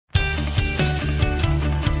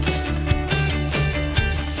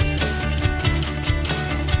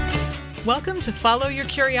Welcome to Follow Your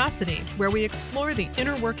Curiosity, where we explore the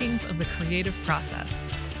inner workings of the creative process.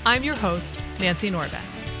 I'm your host, Nancy Norbeck.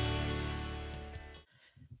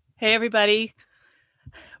 Hey, everybody.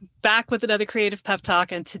 Back with another Creative Pep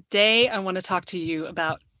Talk, and today I want to talk to you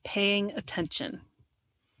about paying attention.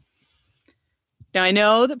 Now, I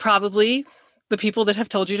know that probably the people that have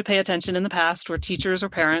told you to pay attention in the past were teachers or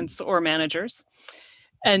parents or managers.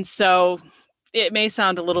 And so it may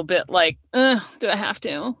sound a little bit like, do I have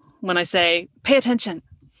to? When I say pay attention.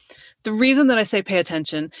 The reason that I say pay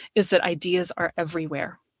attention is that ideas are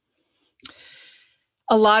everywhere.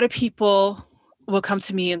 A lot of people will come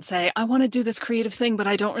to me and say, I want to do this creative thing, but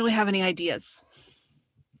I don't really have any ideas.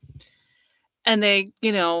 And they,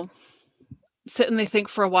 sit and they think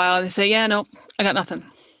for a while and they say, yeah, no, I got nothing.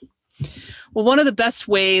 Well, one of the best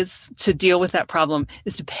ways to deal with that problem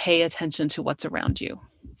is to pay attention to what's around you.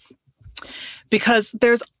 Because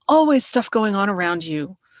there's always stuff going on around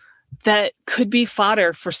you that could be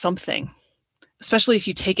fodder for something, especially if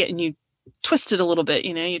you take it and you twist it a little bit,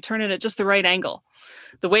 you turn it at just the right angle.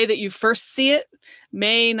 The way that you first see it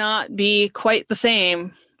may not be quite the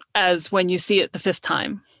same as when you see it the fifth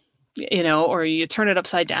time, or you turn it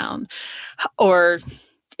upside down or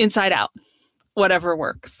inside out, whatever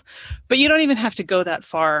works. But you don't even have to go that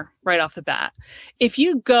far right off the bat. If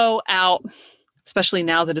you go out, especially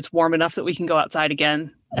now that it's warm enough that we can go outside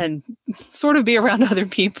again and sort of be around other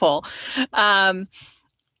people.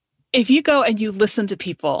 If you go and you listen to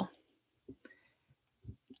people,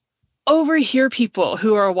 overhear people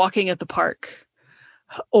who are walking at the park,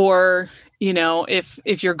 or,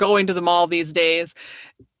 if you're going to the mall these days,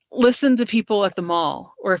 listen to people at the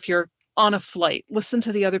mall, or if you're on a flight, listen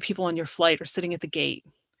to the other people on your flight or sitting at the gate.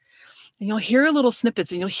 And you'll hear little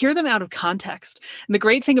snippets and you'll hear them out of context. And the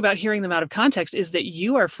great thing about hearing them out of context is that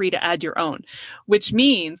you are free to add your own, which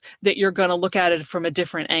means that you're going to look at it from a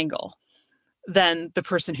different angle than the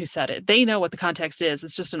person who said it. They know what the context is.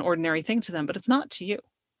 It's just an ordinary thing to them, but it's not to you.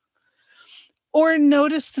 Or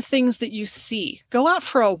notice the things that you see. Go out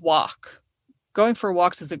for a walk. Going for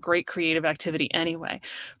walks is a great creative activity anyway,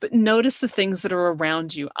 but notice the things that are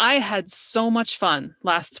around you. I had so much fun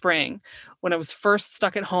last spring when I was first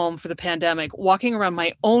stuck at home for the pandemic, walking around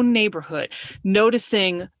my own neighborhood,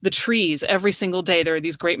 noticing the trees every single day. There are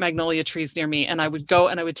these great magnolia trees near me, and I would go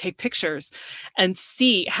and I would take pictures and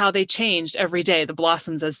see how they changed every day, the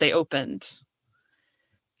blossoms as they opened.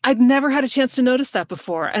 I'd never had a chance to notice that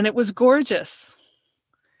before, and it was gorgeous.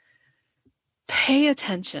 Pay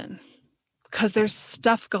attention. Because there's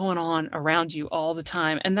stuff going on around you all the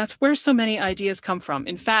time. And that's where so many ideas come from.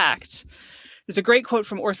 In fact, there's a great quote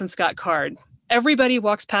from Orson Scott Card. Everybody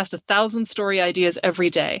walks past 1,000 story ideas every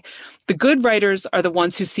day. The good writers are the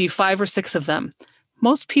ones who see 5 or 6 of them.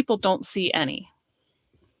 Most people don't see any.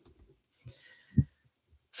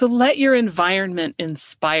 So let your environment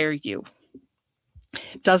inspire you.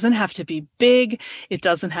 It doesn't have to be big. It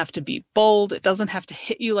doesn't have to be bold. It doesn't have to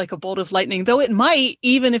hit you like a bolt of lightning, though it might,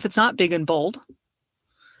 even if it's not big and bold.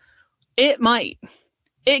 It might.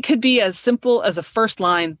 It could be as simple as a first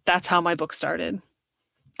line. That's how my book started.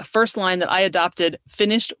 A first line that I adopted,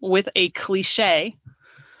 finished with a cliche.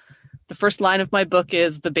 The first line of my book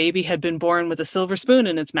is, the baby had been born with a silver spoon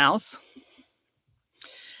in its mouth.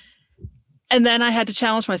 And then I had to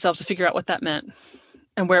challenge myself to figure out what that meant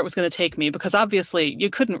and where it was going to take me, because obviously you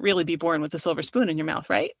couldn't really be born with a silver spoon in your mouth,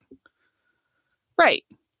 right? Right.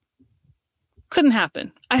 Couldn't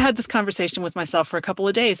happen. I had this conversation with myself for a couple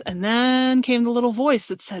of days, and then came the little voice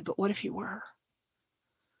that said, but what if you were?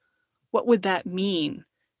 What would that mean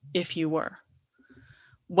if you were?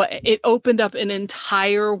 It opened up an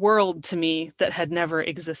entire world to me that had never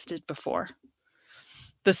existed before.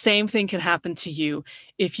 The same thing can happen to you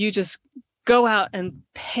if you just go out and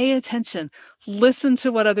pay attention. Listen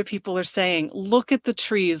to what other people are saying. Look at the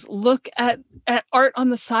trees. Look at art on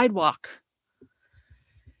the sidewalk.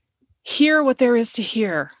 Hear what there is to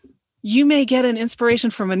hear. You may get an inspiration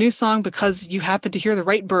from a new song because you happen to hear the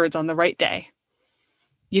right birds on the right day.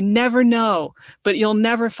 You never know, but you'll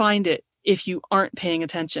never find it if you aren't paying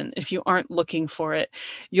attention, if you aren't looking for it.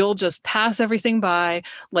 You'll just pass everything by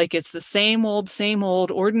like it's the same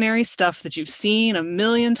old ordinary stuff that you've seen a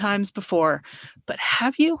million times before. But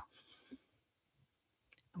have you?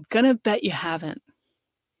 I'm going to bet you haven't.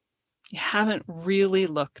 You haven't really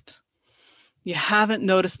looked. You haven't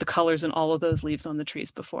noticed the colors in all of those leaves on the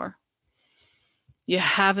trees before. You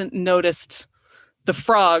haven't noticed the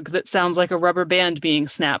frog that sounds like a rubber band being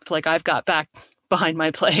snapped, like I've got back behind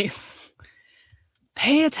my place.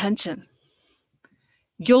 Pay attention.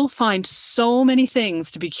 You'll find so many things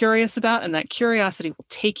to be curious about, and that curiosity will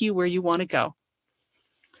take you where you want to go.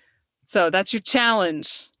 So that's your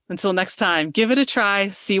challenge. Until next time, give it a try,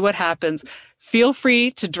 see what happens. Feel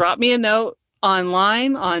free to drop me a note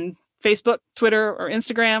online on Facebook, Twitter, or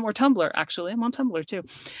Instagram, or Tumblr. Actually, I'm on Tumblr too.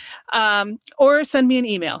 Or send me an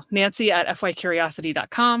email,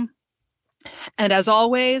 nancy@fycuriosity.com. And as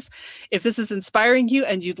always, if this is inspiring you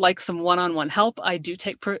and you'd like some one-on-one help, I do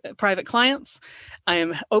take private clients. I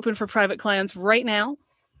am open for private clients right now.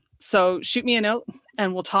 So shoot me a note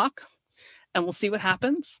and we'll talk and we'll see what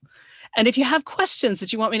happens. And if you have questions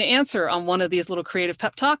that you want me to answer on one of these little creative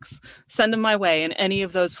pep talks, send them my way in any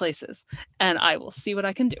of those places, and I will see what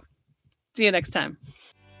I can do. See you next time.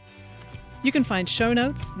 You can find show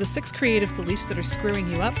notes, the 6 creative beliefs that are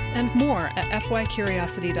screwing you up, and more at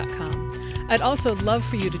fycuriosity.com. I'd also love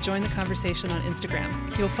for you to join the conversation on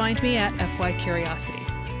Instagram. You'll find me at fycuriosity.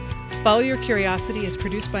 Follow Your Curiosity is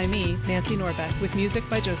produced by me, Nancy Norbeck, with music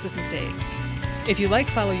by Joseph McDade. If you like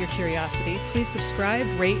Follow Your Curiosity, please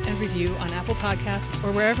subscribe, rate, and review on Apple Podcasts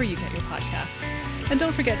or wherever you get your podcasts. And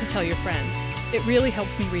don't forget to tell your friends. It really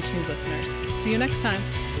helps me reach new listeners. See you next time.